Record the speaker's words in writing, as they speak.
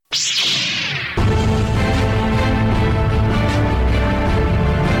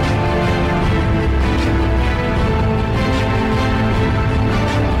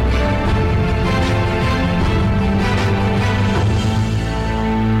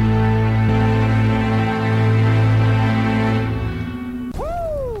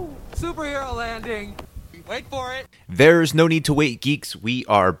Wait for it. There's no need to wait, geeks. We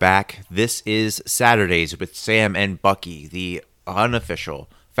are back. This is Saturdays with Sam and Bucky, the unofficial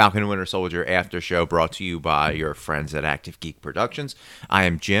Falcon and Winter Soldier after show brought to you by your friends at Active Geek Productions. I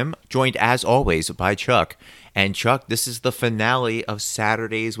am Jim, joined as always by Chuck. And Chuck, this is the finale of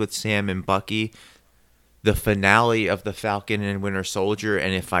Saturdays with Sam and Bucky, the finale of the Falcon and Winter Soldier,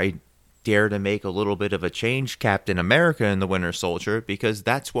 and if I dare to make a little bit of a change, Captain America and the Winter Soldier, because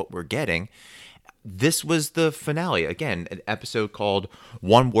that's what we're getting. This was the finale. Again, an episode called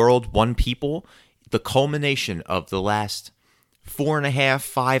One World, One People, the culmination of the last 4.5,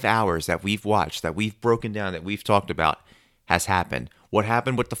 5 hours that we've watched, that we've broken down, that we've talked about, has happened. What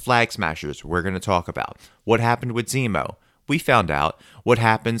happened with the Flag Smashers, we're going to talk about. What happened with Zemo, we found out. What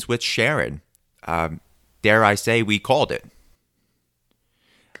happens with Sharon, dare I say, we called it.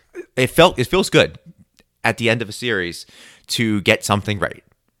 It feels good at the end of a series to get something right.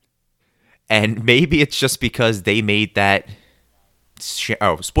 And maybe it's just because they made that...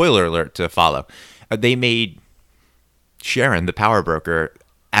 Oh, spoiler alert to follow. They made Sharon, the power broker,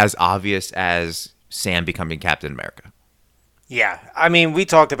 as obvious as Sam becoming Captain America. Yeah, I mean, we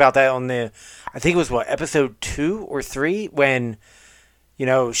talked about that on I think it was, episode 2 or 3, when,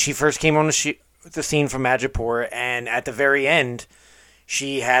 she first came on the scene from Madripoor, and at the very end,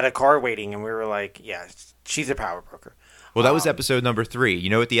 she had a car waiting, and we were like, yeah, she's a power broker. Well, that was episode number 3. You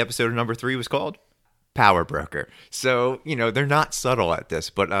know what the episode number 3 was called? Power Broker. So, they're not subtle at this,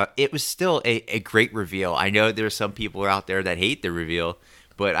 but it was still a great reveal. I know there's some people out there that hate the reveal,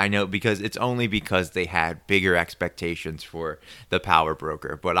 but I know because they had bigger expectations for the Power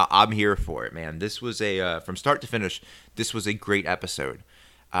Broker. But I'm here for it, man. This was from start to finish, this was a great episode.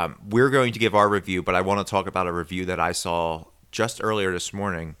 We're going to give our review, but I want to talk about a review that I saw just earlier this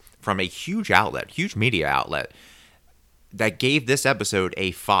morning from a huge media outlet, that gave this episode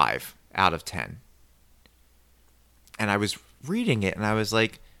a 5 out of 10. And I was reading it and I was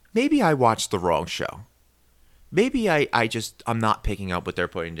like, maybe I watched the wrong show. Maybe I'm not picking up what they're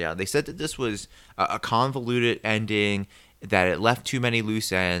putting down. They said that this was a convoluted ending, that it left too many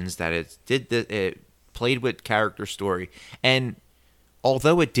loose ends, that it played with character story. And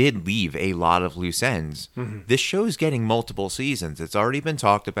although it did leave a lot of loose ends, this show's getting multiple seasons. It's already been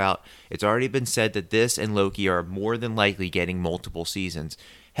talked about. It's already been said that this and Loki are more than likely getting multiple seasons.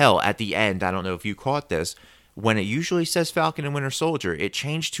 Hell, at the end, I don't know if you caught this, when it usually says Falcon and Winter Soldier, it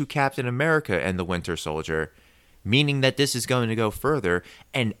changed to Captain America and the Winter Soldier, meaning that this is going to go further.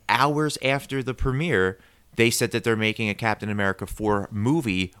 And hours after the premiere, they said that they're making a Captain America 4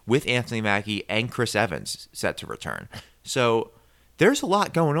 movie with Anthony Mackie and Chris Evans set to return. So there's a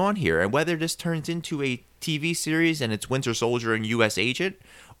lot going on here, and whether this turns into a TV series and it's Winter Soldier and U.S. Agent,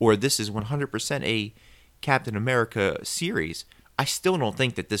 or this is 100% a Captain America series, I still don't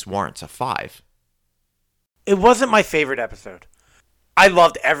think that this warrants a 5. It wasn't my favorite episode. I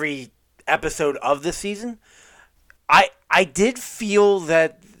loved every episode of this season. I did feel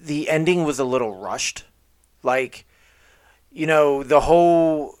that the ending was a little rushed. Like,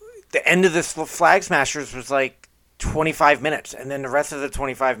 the end of this Flag Smashers was like 25 minutes, and then the rest of the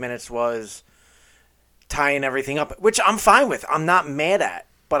 25 minutes was tying everything up, which I'm fine with. I'm not mad at,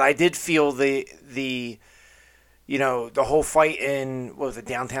 but I did feel the whole fight in,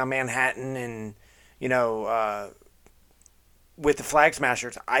 downtown Manhattan, and with the Flag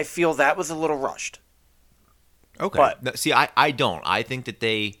Smashers, I feel that was a little rushed. Okay. But, see, I don't. I think that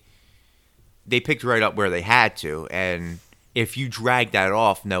they picked right up where they had to, and if you drag that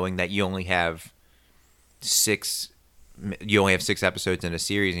off knowing that you only have 6 episodes in a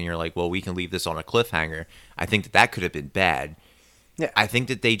series, and you're like, well, we can leave this on a cliffhanger, I think that could have been bad. Yeah. I think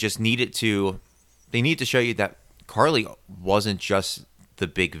that they just need to show you that Carly wasn't just the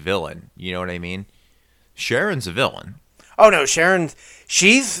big villain. You know what I mean? Sharon's a villain. Oh, no, Sharon,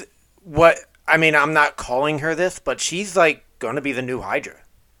 she's what, I mean, I'm not calling her this, but she's like going to be the new Hydra.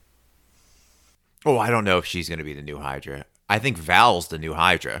 Oh, I don't know if she's going to be the new Hydra. I think Val's the new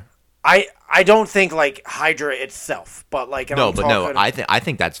Hydra. I don't think like Hydra itself, but like I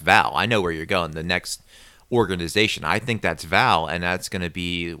think that's Val. I know where you're going. The next organization, I think that's Val, and that's going to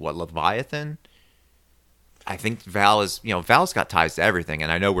be Leviathan. I think Val's got ties to everything,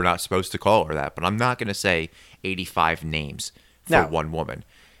 and I know we're not supposed to call her that, but I'm not going to say 85 names for one woman.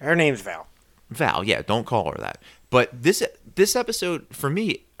 Her name's Val. Val, yeah, don't call her that. But this episode for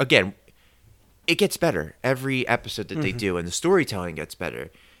me, again, it gets better every episode that they do, and the storytelling gets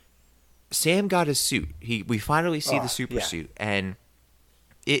better. Sam got his suit. We finally see the super suit, and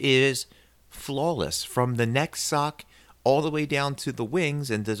it is flawless from the neck sock all the way down to the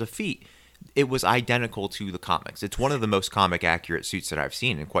wings and to the feet. It was identical to the comics. It's one of the most comic accurate suits that I've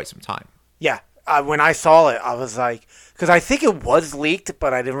seen in quite some time. Yeah, When I saw it, I was like, because I think it was leaked,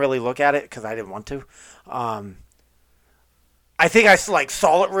 but I didn't really look at it because I didn't want to. Um, I think I like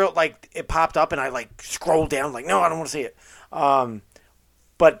saw it real, like it popped up, and I like scrolled down, like, no, I don't want to see it.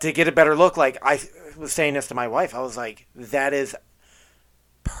 But to get a better look, like I was saying this to my wife, I was like, that is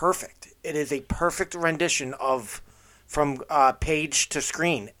perfect. It is a perfect rendition of from page to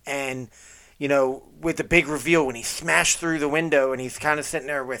screen, and with the big reveal when he smashed through the window and he's kind of sitting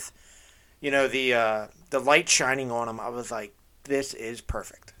there with the light shining on him. I was like, this is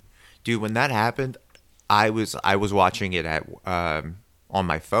perfect. Dude, when that happened, I was watching it at on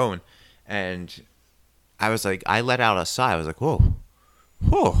my phone, and I was like, I let out a sigh. I was like, whoa,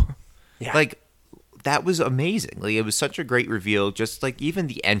 whoa, Yeah. like that was amazing. Like it was such a great reveal. Just like even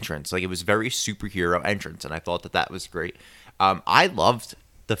the entrance, like it was very superhero entrance, and I thought that was great. I loved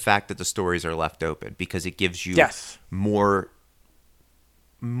the fact that the stories are left open because it gives you Yes. more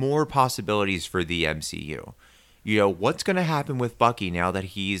possibilities for the MCU. What's going to happen with Bucky now that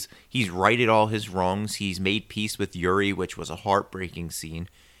he's righted all his wrongs. He's made peace with Yuri, which was a heartbreaking scene.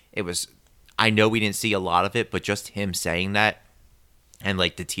 I know we didn't see a lot of it, but just him saying that and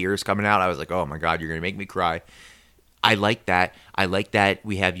like the tears coming out, I was like, oh my God, you're going to make me cry. I like that. I like that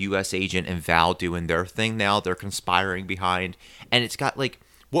we have US Agent and Val doing their thing now. They're conspiring behind. And it's got like,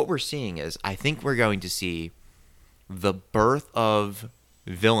 what we're seeing is, I think we're going to see the birth of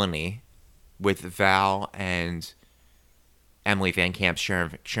villainy with Val and Emily Van Camp,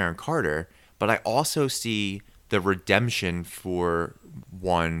 Sharon Carter, but I also see the redemption for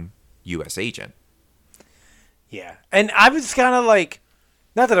one U.S. agent. Yeah. And I was kind of like,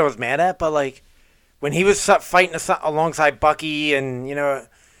 not that I was mad at, but like when he was fighting alongside Bucky, and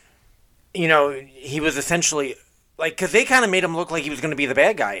he was essentially like, because they kind of made him look like he was going to be the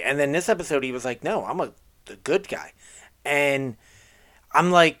bad guy, and then this episode he was like, no, I'm the good guy, and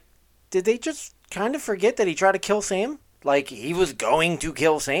I'm like, did they just kind of forget that he tried to kill Sam? Like, he was going to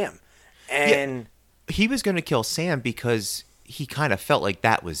kill Sam. And yeah, he was going to kill Sam because he kind of felt like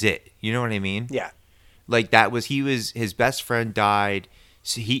that was it. You know what I mean? Yeah. Like his best friend died.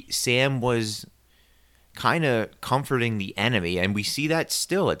 So Sam was kind of comforting the enemy, and we see that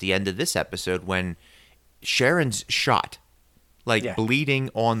still at the end of this episode when Sharon's shot, like bleeding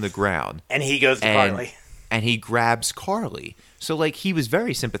on the ground. And he goes to Carly. And he grabs Carly. So like he was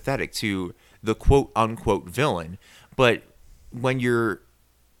very sympathetic to the quote unquote villain, but when you're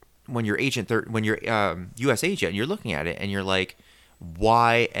US agent, you're looking at it and you're like,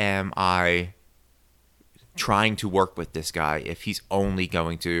 why am I trying to work with this guy if he's only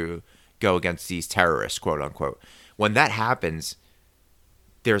going to go against these terrorists, quote unquote? When that happens,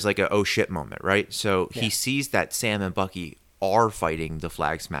 there's like a oh shit moment, right? So he sees that Sam and Bucky are fighting the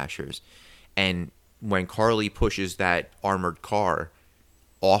Flag Smashers, and when Carly pushes that armored car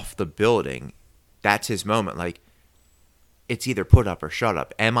off the building, that's his moment. Like, it's either put up or shut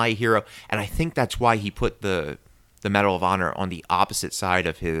up. Am I a hero? And I think that's why he put the Medal of Honor on the opposite side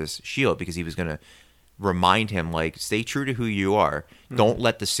of his shield, because he was going to remind him, like, stay true to who you are. Mm-hmm. Don't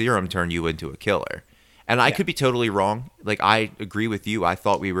let the serum turn you into a killer. And I could be totally wrong. Like, I agree with you. I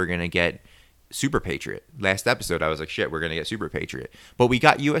thought we were going to get Super Patriot. Last episode, I was like, shit, we're going to get Super Patriot. But we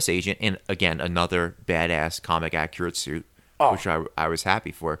got U.S. Agent in, again, another badass comic accurate suit, which I was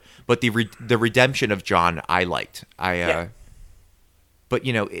happy for. But the redemption of John, I liked. But,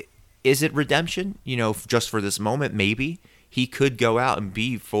 is it redemption? Just for this moment, maybe. He could go out and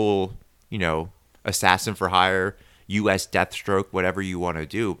be full, assassin for hire, U.S. Deathstroke, whatever you want to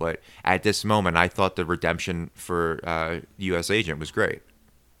do. But at this moment, I thought the redemption for U.S. Agent was great.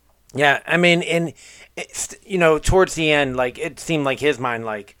 Yeah, I mean, towards the end, like, it seemed like his mind,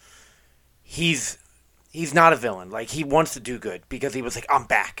 like, he's not a villain. Like, he wants to do good because he was like, I'm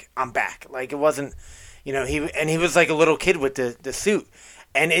back. Like, it wasn't, he was like a little kid with the suit.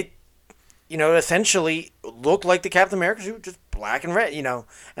 And it, essentially looked like the Captain America suit, just black and red,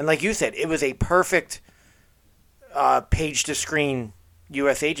 And like you said, it was a perfect page-to-screen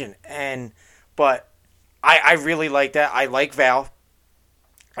U.S. agent. But I really like that. I like Val.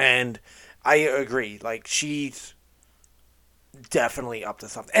 And I agree. Like, she's definitely up to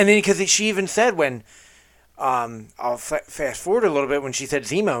something. And then because she even said when, I'll fast forward a little bit, when she said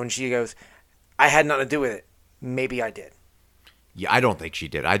Zemo, and she goes, I had nothing to do with it. Maybe I did. Yeah, I don't think she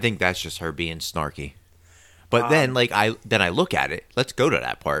did. I think that's just her being snarky. But then, I look at it. Let's go to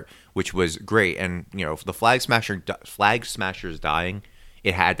that part, which was great. And the Flag Smashers dying,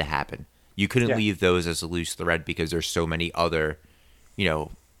 it had to happen. You couldn't leave those as a loose thread because there's so many other,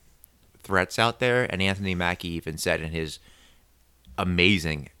 threats out there. And Anthony Mackie even said in his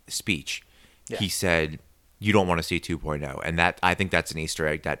amazing speech, he said, you don't want to see 2.0. And that, I think that's an Easter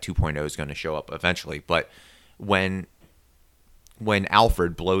egg that 2.0 is going to show up eventually. But when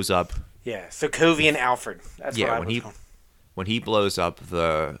Alfred blows up, Yeah, Sokovian Alfred. That's what I was calling. When he blows up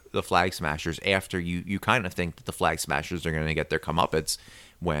the Flag Smashers, after you kind of think that the Flag Smashers are going to get their comeuppance,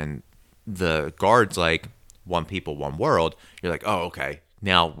 when the guards like one people, one world, you're like, oh, okay,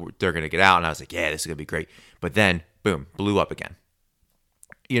 now they're going to get out. And I was like, yeah, this is going to be great. But then, boom, blew up again.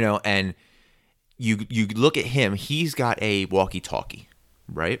 And you look at him, he's got a walkie-talkie,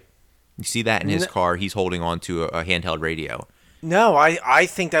 right? You see that in his car, he's holding on to a handheld radio. No, I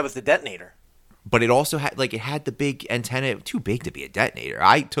think that was the detonator. But it also had it had the big antenna, too big to be a detonator.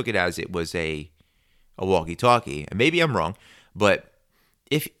 I took it as it was a walkie-talkie, and maybe I'm wrong, but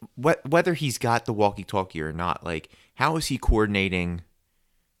whether he's got the walkie-talkie or not, how is he coordinating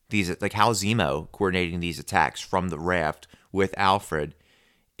these? How is Zemo coordinating these attacks from the raft with Alfred?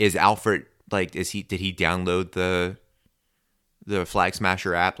 Is Alfred did he download the Flag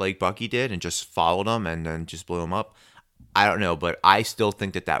Smasher app like Bucky did and just followed him and then just blew him up? I don't know, but I still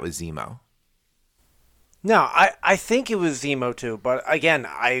think that was Zemo. No, I think it was Zemo too, but again,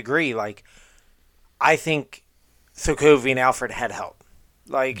 I agree. I think Sokovia and Alfred had help.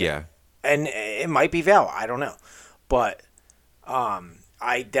 Yeah. And it might be Val, I don't know. But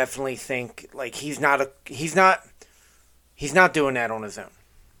I definitely think he's not doing that on his own.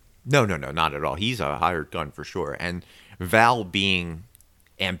 No, not at all. He's a hired gun for sure. And Val being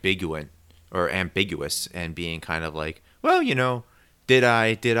ambiguous and being kind of well, did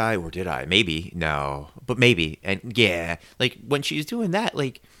I, or did I? Maybe, no, but maybe. And yeah, when she's doing that,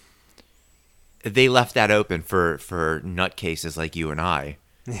 they left that open for nutcases like you and I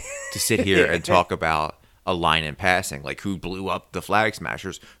to sit here and talk about a line in passing, who blew up the Flag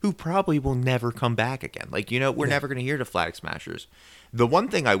Smashers, who probably will never come back again. We're never going to hear the Flag Smashers. The one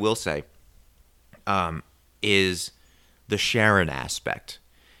thing I will say is the Sharon aspect.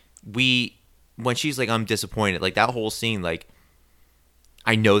 When she's I'm disappointed, that whole scene,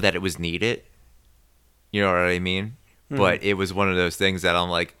 I know that it was needed. You know what I mean? Mm-hmm. But it was one of those things that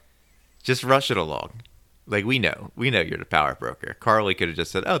I'm just rush it along. We know you're the power broker. Carly could have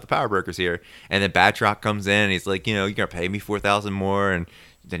just said, oh, the power broker's here. And then Batroc comes in and he's like, you're going to pay me $4,000 more. And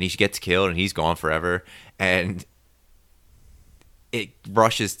then he gets killed and he's gone forever. And it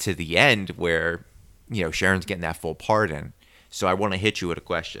rushes to the end where, Sharon's getting that full pardon. So I want to hit you with a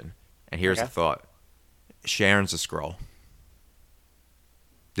question. And here's the thought. Sharon's a Skrull.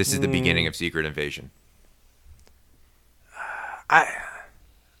 This is the beginning of Secret Invasion. I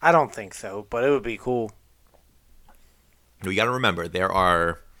don't think so, but it would be cool. We got to remember, there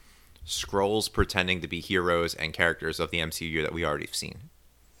are Skrulls pretending to be heroes and characters of the MCU that we already have seen.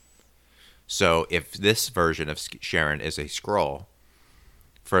 So if this version of Sharon is a Skrull,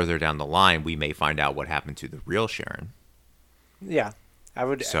 further down the line, we may find out what happened to the real Sharon. Yeah, I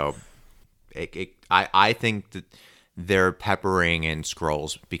would. So I think that they're peppering in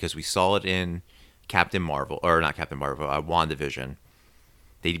Skrulls because we saw it in WandaVision.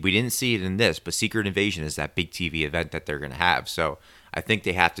 We didn't see it in this, but Secret Invasion is that big TV event that they're going to have. So I think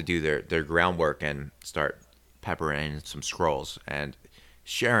they have to do their groundwork and start peppering in some Skrulls. And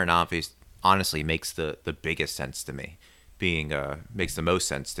Sharon honestly makes the biggest sense to me, makes the most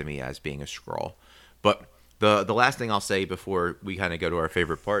sense to me as being a Skrull. But the last thing I'll say before we kind of go to our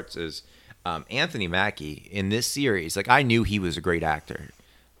favorite parts is Anthony Mackie in this series. I knew he was a great actor,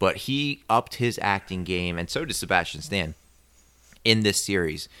 but he upped his acting game, and so did Sebastian Stan in this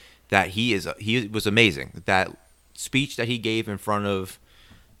series. That he was amazing. That speech that he gave in front of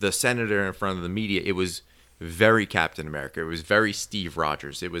the senator, in front of the media, it was very Captain America. It was very Steve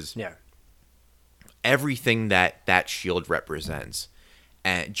Rogers. It was everything that SHIELD represents,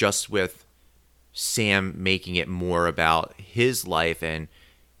 and just with Sam making it more about his life and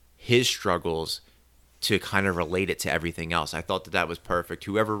his struggles to kind of relate it to everything else. I thought that was perfect.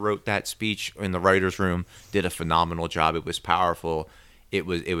 Whoever wrote that speech in the writer's room did a phenomenal job. It was powerful. It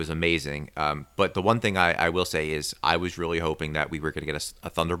was amazing. But the one thing I will say is I was really hoping that we were going to get a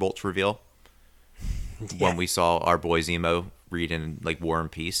Thunderbolts reveal. When we saw our boy Zemo read in War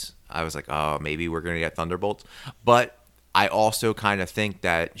and Peace. I was like, oh, maybe we're going to get Thunderbolts. But I also kind of think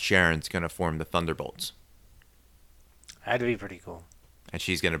that Sharon's going to form the Thunderbolts. That'd be pretty cool. And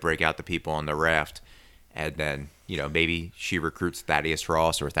she's going to break out the people on the raft. And then, maybe she recruits Thaddeus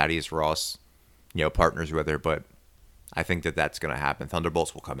Ross, or Thaddeus Ross, partners with her. But I think that's going to happen.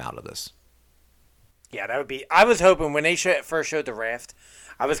 Thunderbolts will come out of this. Yeah, that would be... I was hoping when they first showed the raft,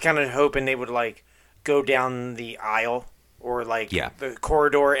 I was kind of hoping they would, go down the aisle or, the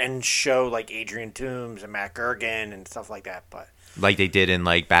corridor and show, Adrian Toomes and Matt Gergen and stuff like that. But like they did in,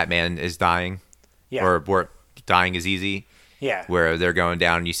 Batman is Dying. Yeah. or where dying is easy. Yeah. Where they're going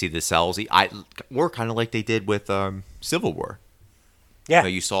down and you see the cells. Or kind of like they did with Civil War. Yeah.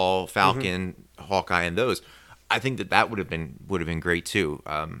 You saw Falcon, Hawkeye, and those. I think that would have been great too.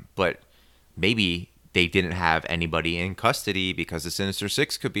 But maybe they didn't have anybody in custody because the Sinister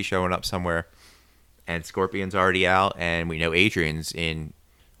Six could be showing up somewhere, and Scorpion's already out, and we know Adrian's in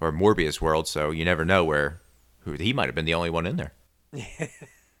or Morbius world, so you never know who he might have been the only one in there.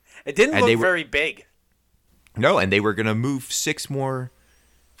 It didn't And look they were- very big. No, and they were gonna move 6 more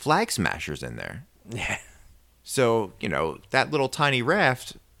Flag Smashers in there. Yeah. So, that little tiny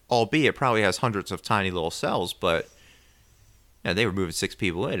raft, albeit probably has hundreds of tiny little cells, but they were moving 6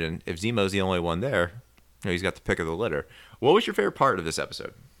 people in, and if Zemo's the only one there, he's got the pick of the litter. What was your favorite part of this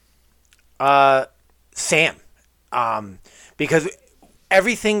episode? Sam. Because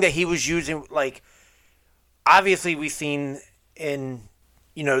everything that he was using, like, obviously we've seen in,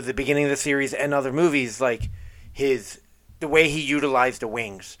 the beginning of the series and other movies, like, the way he utilized the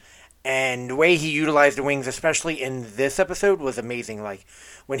wings. And the way he utilized the wings, especially in this episode, was amazing. Like,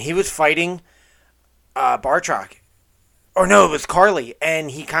 when he was fighting Bartrock, or no, it was Carly, and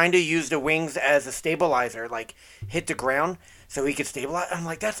he kind of used the wings as a stabilizer, like, hit the ground so he could stabilize. I'm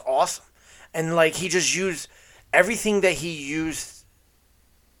like, that's awesome. And, like, he just used everything that he used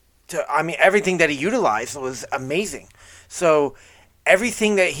everything that he utilized was amazing. So,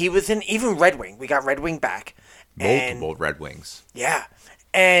 everything that he was in, even Red Wing, we got Red Wing back. Multiple Red Wings. Yeah.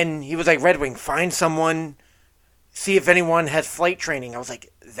 And he was like, Red Wing, find someone, see if anyone has flight training. I was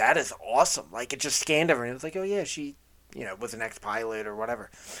like, that is awesome. Like, it just scanned everyone. It was like, oh, yeah, she, was an ex-pilot or whatever.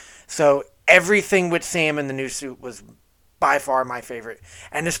 So everything with Sam in the new suit was by far my favorite.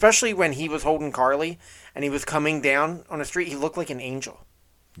 And especially when he was holding Carly and he was coming down on the street, he looked like an angel.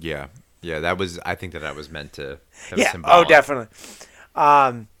 Yeah. Yeah, I think that was meant to have Yeah, symbolic. oh, definitely.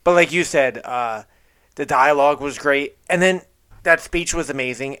 But like you said, the dialogue was great. And then that speech was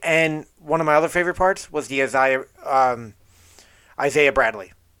amazing. And one of my other favorite parts was the Isaiah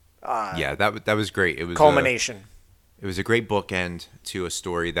Bradley. Yeah, that was great. It was Culmination. It was a great bookend to a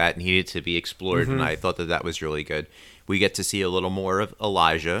story that needed to be explored, and I thought that was really good. We get to see a little more of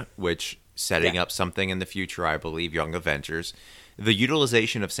Elijah, which setting up something in the future, I believe, Young Avengers. The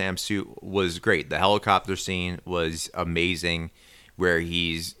utilization of Sam's suit was great. The helicopter scene was amazing, where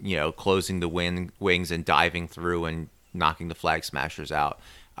he's closing the wings and diving through and knocking the Flag Smashers out.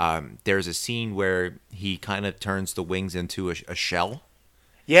 There's a scene where he kind of turns the wings into a shell,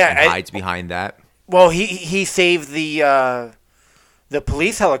 and hides behind that. Well, he saved the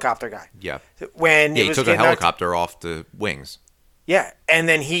police helicopter guy. Yeah. When he took a helicopter off the wings. Yeah, and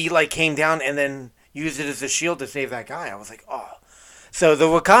then he came down and then used it as a shield to save that guy. I was like, oh. So the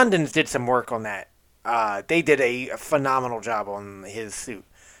Wakandans did some work on that. They did a phenomenal job on his suit.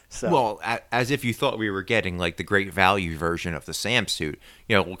 So. Well, as if you thought we were getting like the great value version of the Sam suit.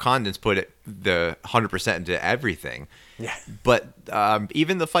 Wakandans put the 100% into everything. Yeah. But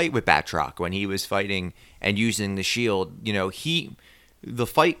even the fight with Batroc, when he was fighting and using the shield, the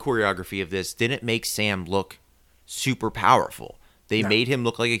fight choreography of this didn't make Sam look super powerful. They made him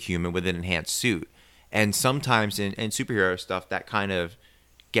look like a human with an enhanced suit. And sometimes in superhero stuff, that kind of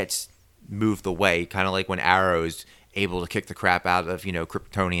gets moved away, kind of like when Arrow's able to kick the crap out of,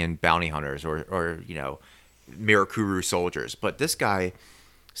 Kryptonian bounty hunters or Mirakuru soldiers. But this guy,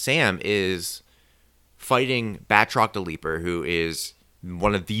 Sam, is fighting Batroc the Leaper, who is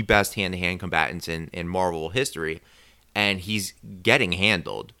one of the best hand-to-hand combatants in Marvel history, and he's getting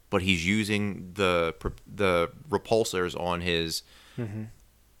handled, but he's using the repulsors on his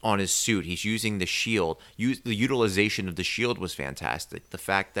suit. He's using the shield. The utilization of the shield was fantastic. The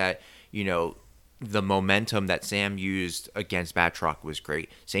fact that, the momentum that Sam used against Batroc was great.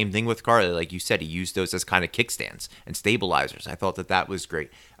 Same thing with Carly. Like you said, he used those as kind of kickstands and stabilizers. I thought that was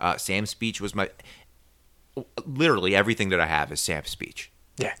great. Sam's speech was literally everything that I have is Sam's speech.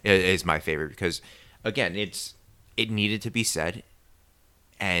 Yeah. Is my favorite because, again, it needed to be said,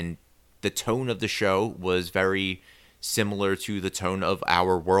 and the tone of the show was very similar to the tone of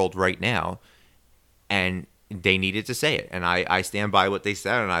our world right now, and they needed to say it, and I stand by what they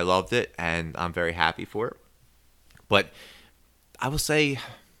said, and I loved it, and I'm very happy for it. But I will say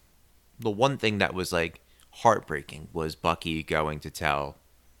the one thing that was like heartbreaking was Bucky going to tell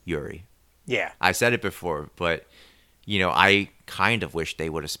Yuri. Yeah. I said it before, but I kind of wish they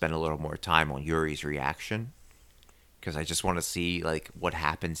would have spent a little more time on Yuri's reaction, because I just want to see like what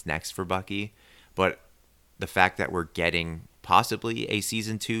happens next for Bucky. But the fact that we're getting possibly a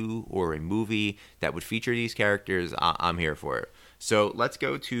season 2 or a movie that would feature these characters, I'm here for it. So let's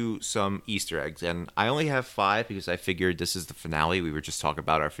go to some Easter eggs. And I only have 5 because I figured this is the finale. We were just talking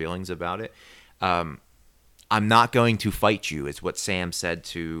about our feelings about it. I'm not going to fight you, is what Sam said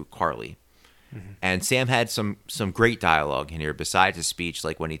to Carly. Mm-hmm. And Sam had some great dialogue in here besides his speech,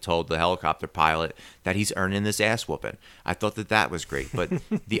 like when he told the helicopter pilot that he's earning this ass whooping. I thought that was great. But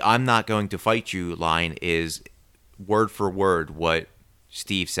the I'm not going to fight you line is word for word what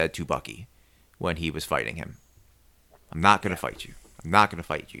Steve said to Bucky when he was fighting him. I'm not going to fight you. I'm not going to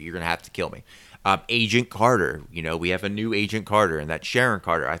fight you. You're going to have to kill me. Agent Carter, we have a new Agent Carter, and that's Sharon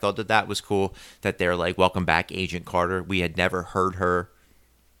Carter. I thought that was cool that they're like, welcome back, Agent Carter. We had never heard her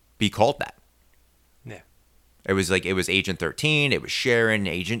be called that. Yeah. It was Agent 13. It was Sharon,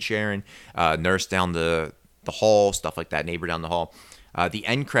 Agent Sharon, nurse down the hall, stuff like that, neighbor down the hall. The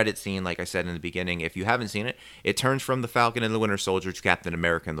end credit scene, like I said in the beginning, if you haven't seen it, it turns from the Falcon and the Winter Soldier to Captain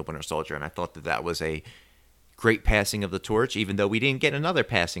America and the Winter Soldier, and I thought that was a great passing of the torch, even though we didn't get another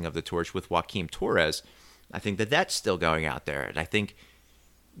passing of the torch with Joaquin Torres. I think that's still going out there. And I think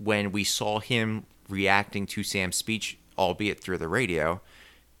when we saw him reacting to Sam's speech, albeit through the radio,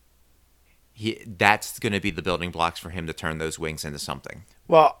 that's going to be the building blocks for him to turn those wings into something.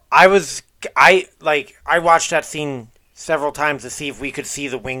 Well, I watched that scene several times to see if we could see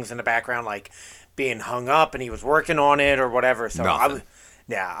the wings in the background, like being hung up and he was working on it or whatever. So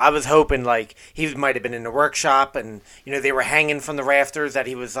I was hoping like he might have been in the workshop and, they were hanging from the rafters that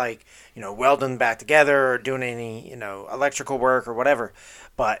he was like, welding back together or doing any, electrical work or whatever.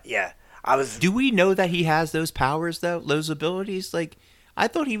 But yeah, Do we know that he has those powers though? Those abilities? Like, I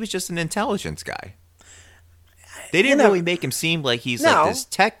thought he was just an intelligence guy. They didn't really make him seem like he's like this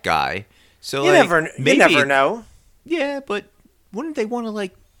tech guy. So you never know. Yeah, but wouldn't they want to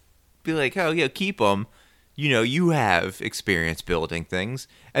like be like, oh yeah, keep him? You have experience building things.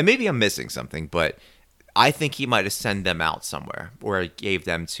 And maybe I'm missing something, but I think he might have sent them out somewhere or gave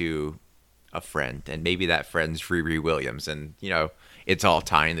them to a friend. And maybe that friend's Riri Williams. And, it's all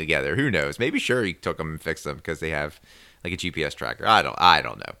tying together. Who knows? Maybe sure he took them and fixed them because they have like a GPS tracker. I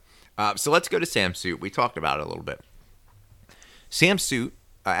don't know. So let's go to Sam's suit. We talked about it a little bit. Sam's suit,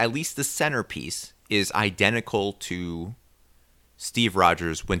 at least the centerpiece, is identical to Steve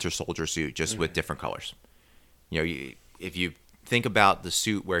Rogers' Winter Soldier suit, just with different colors. If you think about the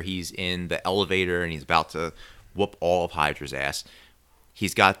suit where he's in the elevator and he's about to whoop all of Hydra's ass,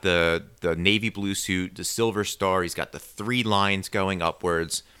 he's got the navy blue suit, the silver star. He's got the 3 lines going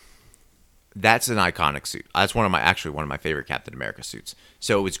upwards. That's an iconic suit. That's one of my favorite Captain America suits.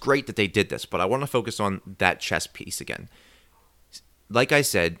 So it's great that they did this, but I want to focus on that chest piece again. Like I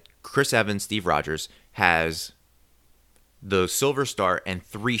said, Chris Evans, Steve Rogers, has the silver star and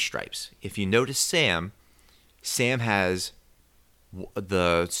 3 stripes. If you notice Sam has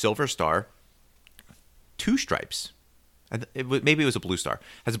the silver star, 2 stripes. Maybe it was a blue star.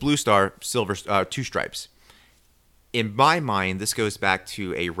 Has a blue star, silver, 2 stripes. In my mind, this goes back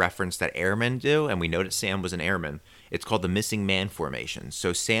to a reference that airmen do, and we know that Sam was an airman. It's called the missing man formation.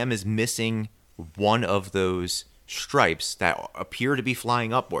 So Sam is missing one of those stripes that appear to be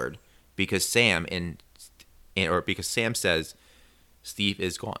flying upward because Sam because Sam says Steve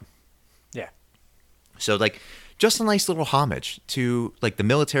is gone. Yeah. So like just a nice little homage to like the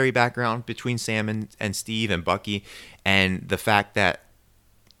military background between Sam and Steve and Bucky, and the fact that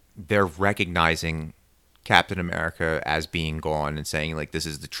they're recognizing Captain America as being gone and saying like this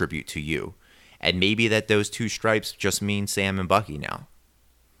is the tribute to you. And maybe that those 2 stripes just mean Sam and Bucky now.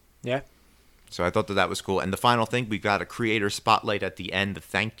 Yeah. So I thought that was cool. And the final thing, we got a creator spotlight at the end, the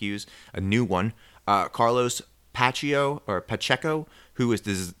thank yous, a new one. Carlos Pacheco, who is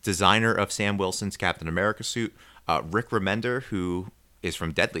the designer of Sam Wilson's Captain America suit. Rick Remender, who is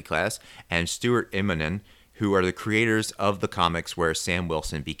from Deadly Class. And Stuart Immonen, who are the creators of the comics where Sam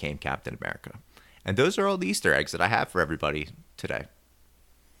Wilson became Captain America. And those are all the Easter eggs that I have for everybody today.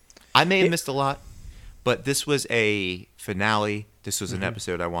 I may have missed a lot, but this was a finale. This was an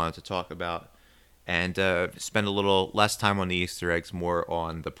episode I wanted to talk about and spend a little less time on the Easter eggs, more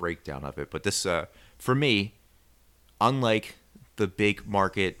on the breakdown of it. But this, for me, unlike the big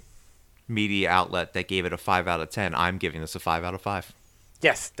market media outlet that gave it a 5 out of 10, I'm giving this a 5 out of 5.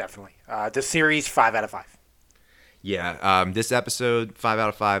 Yes, definitely. The series, 5 out of 5. Yeah, this episode, 5 out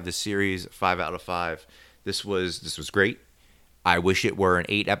of 5. The series, 5 out of 5. This was great. I wish it were an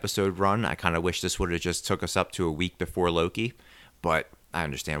 8-episode run. I kind of wish this would have just took us up to a week before Loki, but I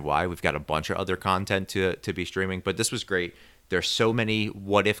understand why. We've got a bunch of other content to be streaming, but this was great. There's so many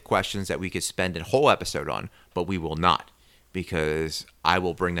what-if questions that we could spend a whole episode on, but we will not, because I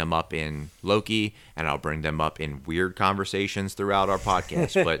will bring them up in Loki, and I'll bring them up in weird conversations throughout our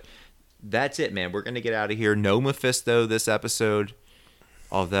podcast, but that's it, man. We're going to get out of here. No Mephisto this episode,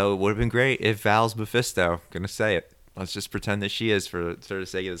 although it would have been great if Val's Mephisto. Going to say it. Let's just pretend that she is for the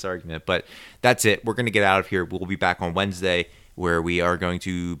sake of this argument. But that's it. We're going to get out of here. We'll be back on Wednesday where we are going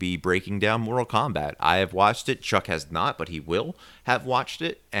to be breaking down Mortal Kombat. I have watched it. Chuck has not, but he will have watched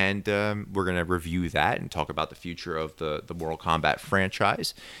it. And we're going to review that and talk about the future of the Mortal Kombat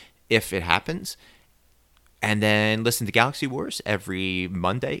franchise if it happens. And then listen to Galaxy Wars every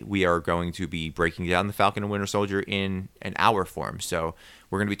Monday. We are going to be breaking down the Falcon and Winter Soldier in an hour form. So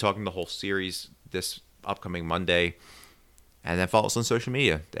we're going to be talking the whole series this upcoming Monday. And then follow us on social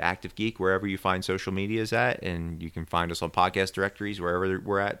media, The Active Geek, wherever you find social media is at. And you can find us on podcast directories, wherever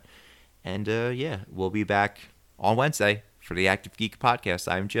we're at. And we'll be back on Wednesday for The Active Geek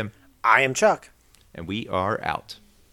podcast. I am Jim. I am Chuck. And we are out.